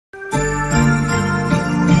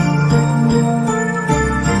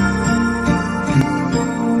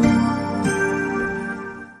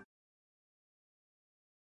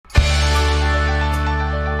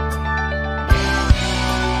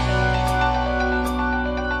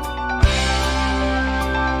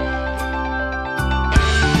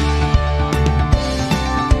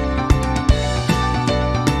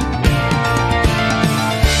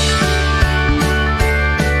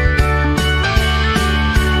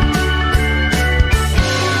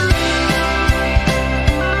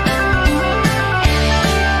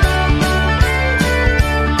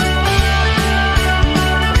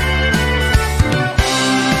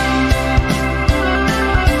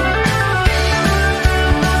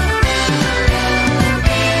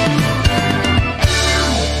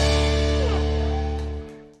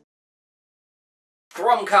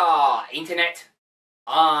Internet.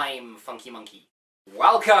 I'm Funky Monkey.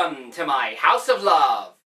 Welcome to my House of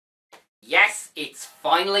Love. Yes, it's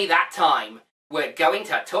finally that time. We're going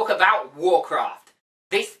to talk about Warcraft.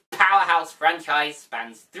 This powerhouse franchise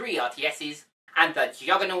spans 3 RTSs and the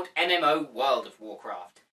juggernaut MMO World of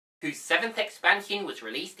Warcraft, whose 7th expansion was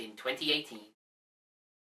released in 2018.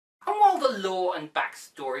 And while the lore and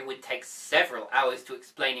backstory would take several hours to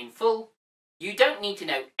explain in full, you don't need to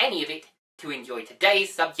know any of it to enjoy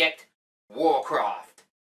today's subject, Warcraft,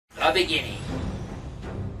 the beginning.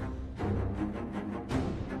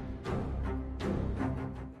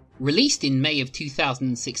 Released in May of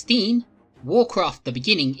 2016, Warcraft The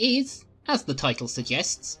Beginning is, as the title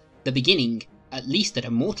suggests, the beginning, at least at a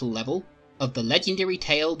mortal level, of the legendary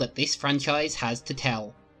tale that this franchise has to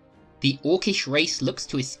tell. The Orcish race looks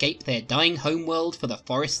to escape their dying homeworld for the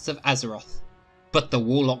forests of Azeroth, but the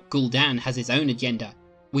warlock Gul'Dan has his own agenda,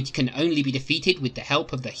 which can only be defeated with the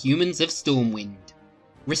help of the humans of Stormwind.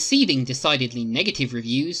 Receiving decidedly negative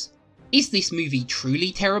reviews, is this movie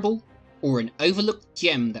truly terrible, or an overlooked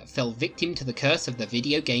gem that fell victim to the curse of the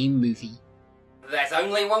video game movie? There's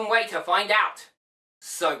only one way to find out.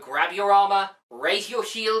 So grab your armour, raise your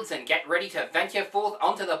shields, and get ready to venture forth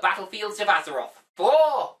onto the battlefields of Azeroth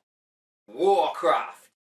for Warcraft,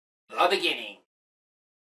 the beginning.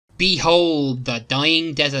 Behold the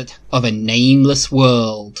dying desert of a nameless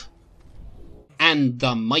world, and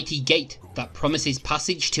the mighty gate that promises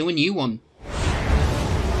passage to a new one.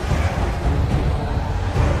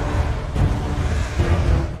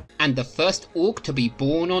 And the first orc to be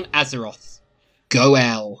born on Azeroth,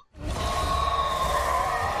 Gul'Dan.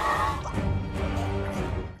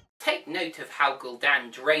 Take note of how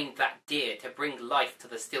Gul'Dan drained that deer to bring life to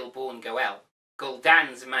the stillborn Gul'Dan.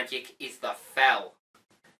 Gul'Dan's magic is the Fel,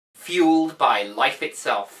 fueled by life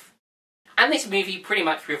itself. And this movie pretty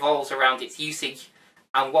much revolves around its usage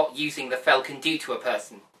and what using the Fel can do to a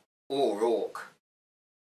person, or orc.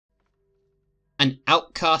 An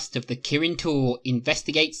outcast of the Kirin Tor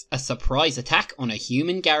investigates a surprise attack on a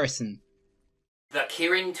human garrison. The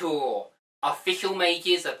Kirin Tor, official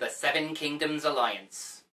mages of the Seven Kingdoms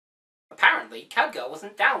Alliance. Apparently, Khadgar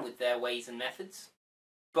wasn't down with their ways and methods.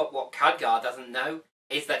 But what Khadgar doesn't know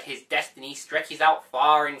is that his destiny stretches out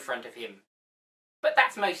far in front of him. But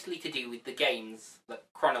that's mostly to do with the games that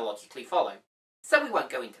chronologically follow, so we won't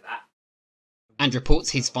go into that. And reports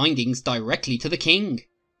his findings directly to the king,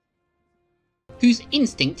 whose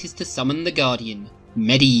instinct is to summon the Guardian,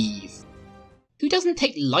 Medivh, who doesn't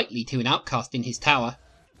take lightly to an outcast in his tower.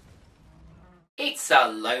 It's a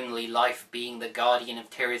lonely life being the Guardian of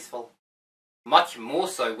Tirisfal. Much more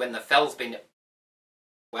so when the Fel's been...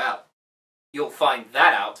 well, you'll find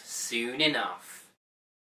that out soon enough.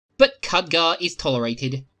 But Khadgar is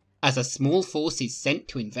tolerated, as a small force is sent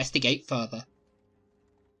to investigate further.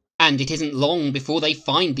 And it isn't long before they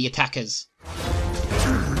find the attackers.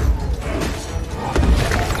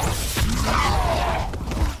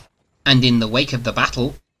 And in the wake of the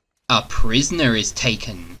battle, a prisoner is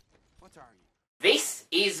taken. This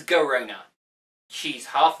is Garona. She's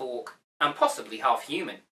half orc and possibly half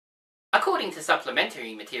human. According to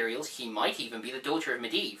supplementary materials, she might even be the daughter of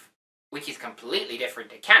Medivh, which is completely different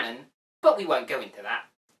to canon, but we won't go into that.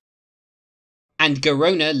 And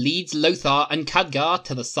Garona leads Lothar and Khadgar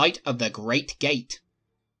to the site of the Great Gate,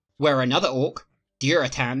 where another orc,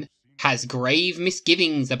 Durotan, has grave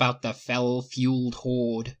misgivings about the Fel-fueled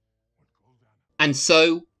horde. And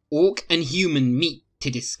so, orc and human meet to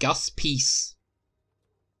discuss peace.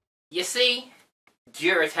 You see,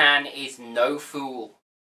 Durotan is no fool,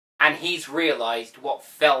 and he's realised what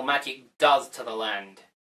Fel magic does to the land.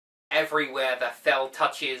 Everywhere the Fel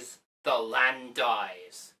touches, the land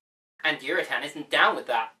dies. And Durotan isn't down with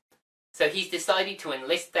that, so he's decided to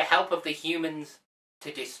enlist the help of the humans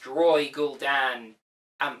to destroy Gul'Dan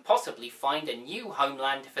and possibly find a new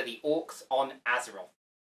homeland for the orcs on Azeroth.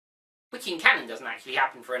 Which in canon doesn't actually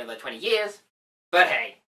happen for another 20 years, but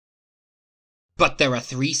hey. But there are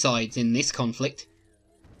 3 sides in this conflict.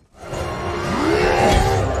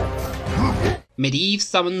 Medivh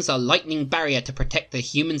summons a lightning barrier to protect the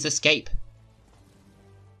humans' escape.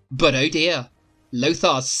 But oh dear,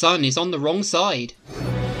 Lothar's son is on the wrong side.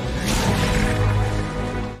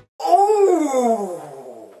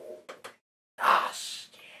 Oh!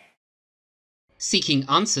 Nasty. Seeking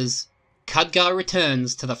answers, Khadgar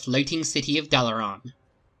returns to the floating city of Dalaran,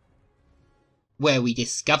 where we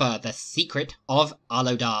discover the secret of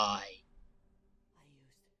Alodai.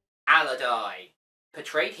 Alodai,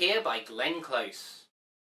 portrayed here by Glenn Close,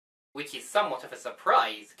 which is somewhat of a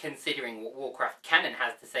surprise considering what Warcraft canon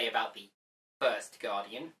has to say about the first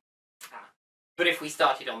Guardian. But if we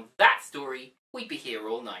started on that story, we'd be here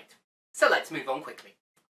all night. so let's move on quickly.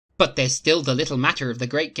 But there's still the little matter of the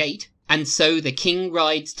Great Gate, and so the king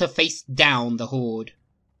rides to face down the Horde.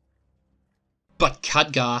 But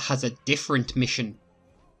Khadgar has a different mission,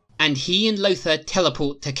 and he and Lothar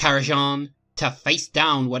teleport to Karajan to face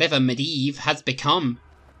down whatever Medivh has become.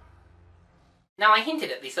 Now, I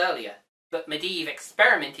hinted at this earlier, but Medivh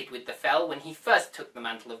experimented with the Fel when he first took the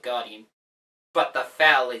mantle of Guardian. But the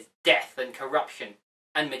Fel is death and corruption,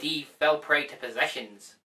 and Medivh fell prey to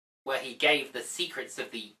possessions, where he gave the secrets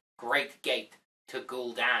of the Great Gate to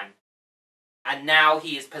Gul'Dan. And now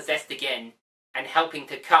he is possessed again, and helping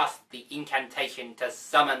to cast the incantation to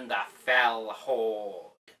summon the Fel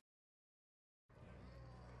Horde.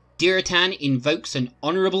 Durotan invokes an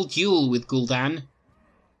honourable duel with Gul'Dan,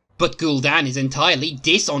 but Gul'Dan is entirely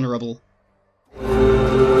dishonourable,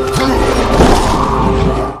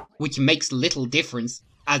 which makes little difference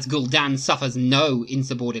as Gul'Dan suffers no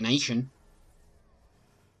insubordination.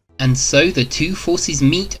 And so the two forces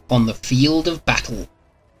meet on the field of battle.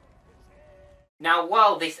 Now,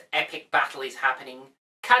 while this epic battle is happening,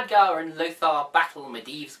 Khadgar and Lothar battle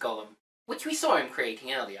Medivh's golem, which we saw him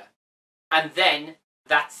creating earlier. And then,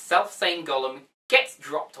 that self-same golem gets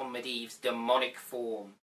dropped on Medivh's demonic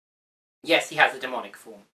form. Yes, he has a demonic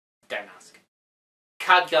form. Don't ask.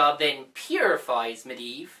 Khadgar then purifies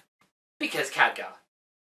Medivh, because Khadgar.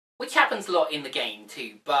 Which happens a lot in the game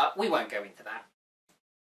too, but we won't go into that.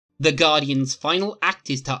 The Guardian's final act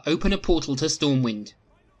is to open a portal to Stormwind.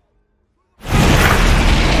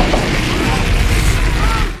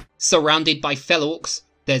 Surrounded by Fel Orcs,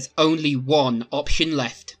 there's only one option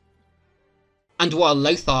left. And while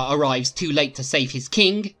Lothar arrives too late to save his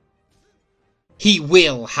king, he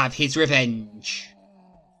will have his revenge.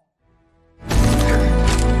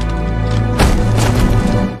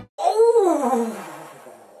 Oh!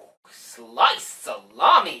 Slice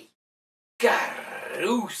salami!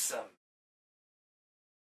 Gruesome!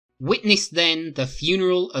 Witness then the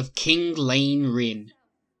funeral of King Lane Rin,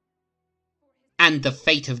 and the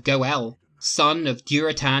fate of Goel, son of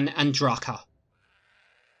Durotan and Draka.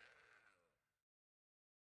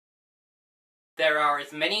 There are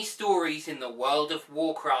as many stories in the world of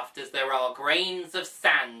Warcraft as there are grains of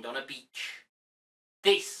sand on a beach.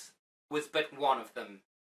 This was but one of them.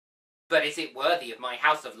 But is it worthy of my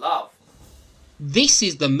House of Love? This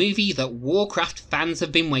is the movie that Warcraft fans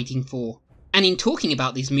have been waiting for. And in talking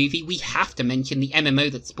about this movie, we have to mention the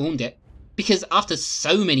MMO that spawned it. Because after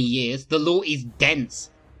so many years, the lore is dense,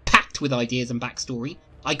 packed with ideas and backstory,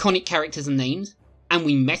 iconic characters and names, and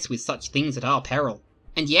we mess with such things at our peril.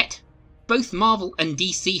 And yet, both Marvel and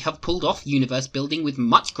DC have pulled off universe building with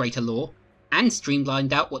much greater lore, and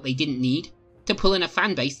streamlined out what they didn't need, to pull in a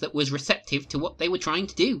fanbase that was receptive to what they were trying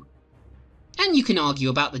to do. And you can argue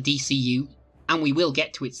about the DCU, and we will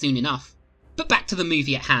get to it soon enough. But back to the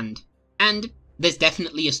movie at hand, and there's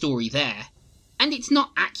definitely a story there. And it's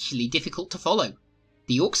not actually difficult to follow.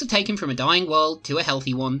 The Orcs are taken from a dying world to a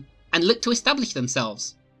healthy one, and look to establish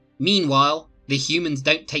themselves. Meanwhile, the humans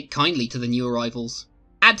don't take kindly to the new arrivals.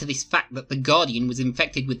 Add to this fact that the Guardian was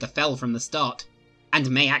infected with the Fel from the start, and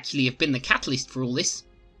may actually have been the catalyst for all this,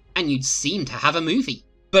 and you'd seem to have a movie.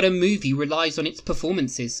 But a movie relies on its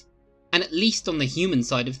performances, and at least on the human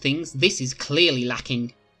side of things, this is clearly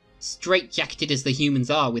lacking. Straitjacketed as the humans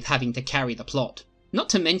are with having to carry the plot. Not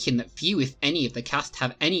to mention that few if any of the cast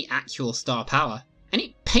have any actual star power, and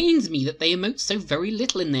it pains me that they emote so very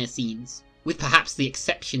little in their scenes, with perhaps the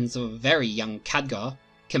exceptions of a very young Khadgar,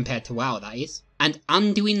 compared to WoW that is, and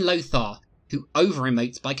Undoing Lothar, who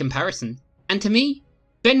over-emotes by comparison. And to me,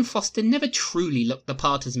 Ben Foster never truly looked the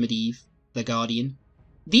part as Medivh, the Guardian.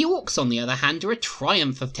 The Orcs on the other hand are a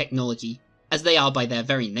triumph of technology, as they are by their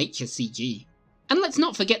very nature CG. And let's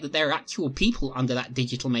not forget that there are actual people under that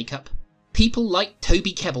digital makeup. People like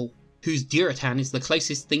Toby Kebbell, whose Durotan is the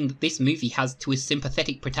closest thing that this movie has to a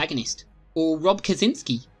sympathetic protagonist, or Rob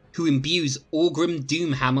Kaczynski, who imbues Orgrim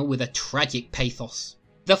Doomhammer with a tragic pathos.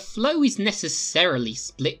 The flow is necessarily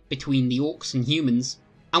split between the Orcs and humans,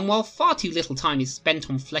 and while far too little time is spent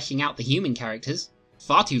on fleshing out the human characters,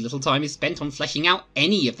 far too little time is spent on fleshing out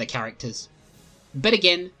any of the characters. But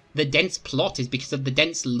again, the dense plot is because of the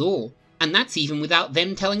dense lore, and that's even without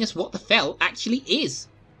them telling us what the Fel actually is,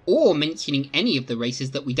 or mentioning any of the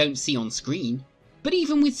races that we don't see on screen. But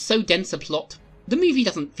even with so dense a plot, the movie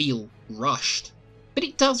doesn't feel rushed. But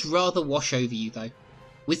it does rather wash over you though.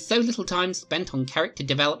 With so little time spent on character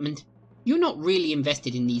development, you're not really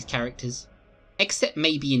invested in these characters, except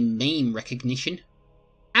maybe in name recognition.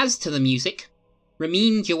 As to the music,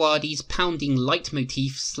 Ramin Djawadi's pounding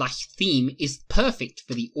leitmotif/theme is perfect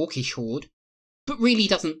for the Orcish Horde, but really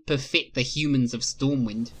doesn't befit the humans of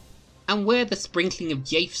Stormwind. and where the sprinkling of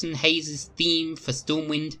Jason Hayes' theme for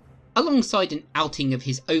Stormwind, alongside an outing of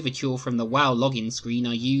his overture from the WoW login screen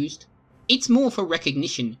are used, it's more for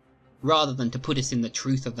recognition, rather than to put us in the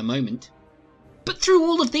truth of the moment. But through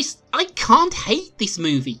all of this, I can't hate this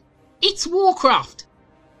movie. It's Warcraft!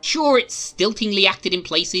 Sure, it's stiltingly acted in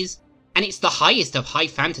places, and it's the highest of high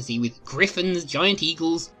fantasy with griffins, giant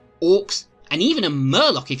eagles, orcs, and even a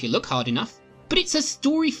murloc if you look hard enough. But it's a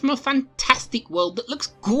story from a fantastic world that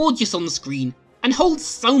looks gorgeous on the screen and holds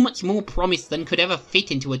so much more promise than could ever fit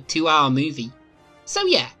into a 2-hour movie. So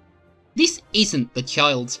yeah, this isn't the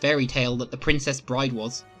child's fairy tale that The Princess Bride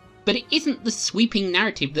was, but it isn't the sweeping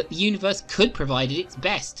narrative that the universe could provide at its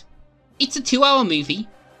best. It's a 2-hour movie,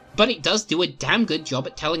 but it does do a damn good job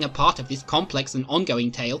at telling a part of this complex and ongoing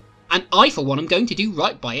tale, and I for one am going to do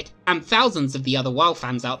right by it, and thousands of the other WoW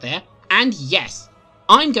fans out there, and yes,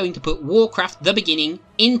 I'm going to put Warcraft The Beginning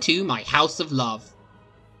into my House of Love.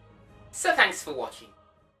 So thanks for watching.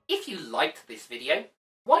 If you liked this video,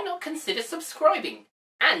 why not consider subscribing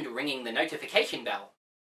and ringing the notification bell?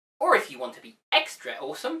 Or if you want to be extra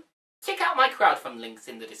awesome, check out my crowdfund links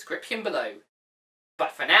in the description below.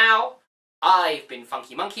 But for now, I've been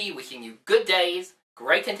Funky Monkey wishing you good days,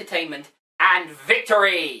 great entertainment, and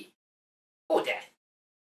victory! Or death.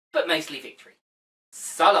 But mostly victory.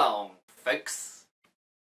 So long, folks.